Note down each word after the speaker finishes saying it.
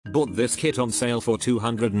Bought this kit on sale for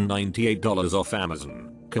 $298 off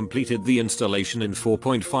Amazon. Completed the installation in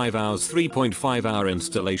 4.5 hours. 3.5 hour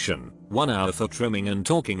installation, 1 hour for trimming and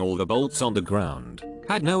torquing all the bolts on the ground.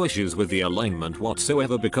 Had no issues with the alignment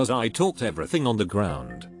whatsoever because I torqued everything on the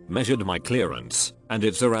ground. Measured my clearance, and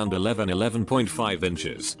it's around 11.5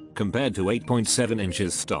 inches, compared to 8.7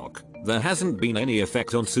 inches stock. There hasn't been any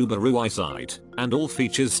effect on Subaru eyesight, and all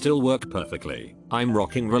features still work perfectly. I'm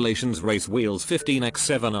rocking Relations Race Wheels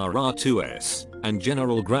 15x7RR2S, and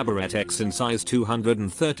General Grabberette X in size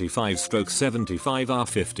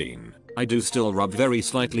 235/75R15. I do still rub very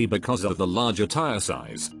slightly because of the larger tire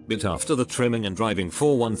size, but after the trimming and driving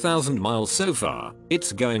for 1000 miles so far,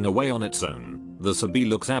 it's going away on its own. The Subi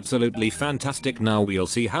looks absolutely fantastic. Now we'll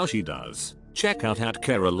see how she does. Check out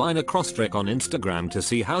 @Carolina Crosstrek on Instagram to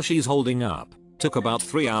see how she's holding up. Took about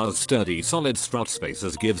 3 hours. Sturdy solid strut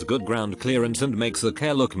spacers, gives good ground clearance and makes the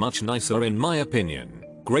car look much nicer in my opinion.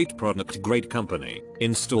 Great product, great company.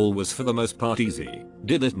 Install was for the most part easy.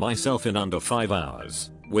 Did it myself in under 5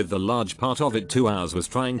 hours. With the large part of it 2 hours was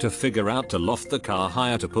trying to figure out to loft the car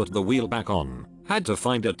higher to put the wheel back on. Had to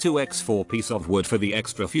find a 2x4 piece of wood for the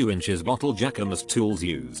extra few inches. Bottle jack and tools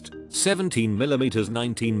used. 17mm,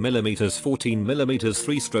 19mm, 14mm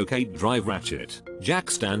 3/8 drive ratchet.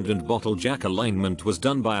 Jack stand and bottle jack alignment was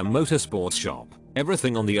done by a motorsports shop.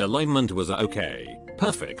 Everything on the alignment was okay.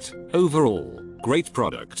 Perfect. Overall, great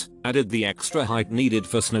product. Added the extra height needed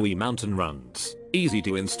for snowy mountain runs. Easy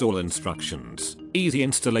to install instructions. Easy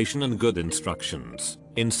installation and good instructions.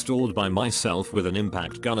 Installed by myself with an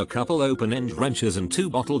impact gun, a couple open end wrenches and 2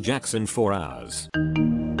 bottle jacks in 4 hours.